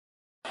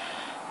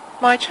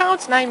My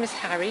child's name is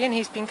Harry and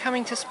he's been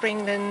coming to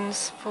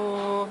Springlands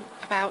for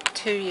about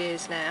 2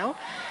 years now,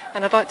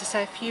 and I'd like to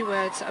say a few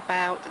words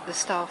about the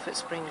staff at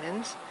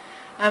Springlands.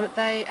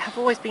 They have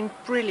always been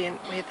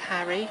brilliant with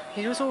Harry.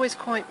 He was always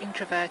quite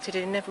introverted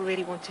and never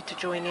really wanted to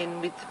join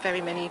in with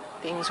very many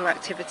things or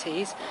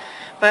activities,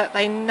 but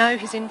they know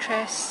his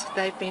interests,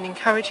 they've been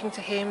encouraging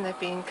to him, they've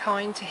been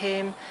kind to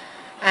him,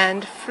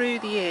 and through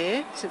the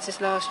year, since this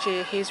last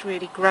year, he's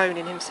really grown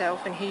in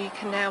himself and he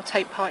can now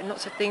take part in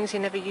lots of things he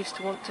never used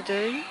to want to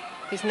do.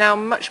 He's now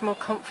much more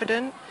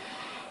confident.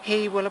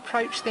 He will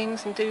approach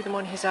things and do them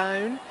on his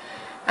own,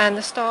 and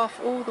the staff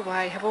all the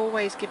way have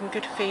always given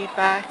good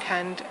feedback,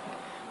 and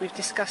we've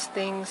discussed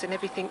things, and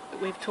everything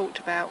that we've talked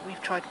about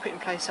we've tried to put in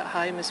place at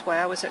home as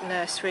well as at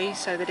nursery,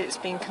 so that it's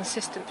been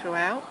consistent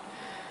throughout.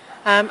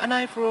 And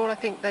overall I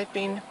think they've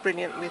been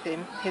brilliant with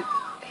him,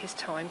 his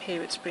time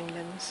here at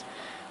Springlands.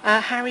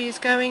 Harry is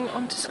going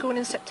on to school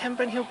in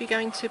September and he'll be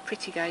going to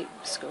Prettygate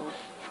School.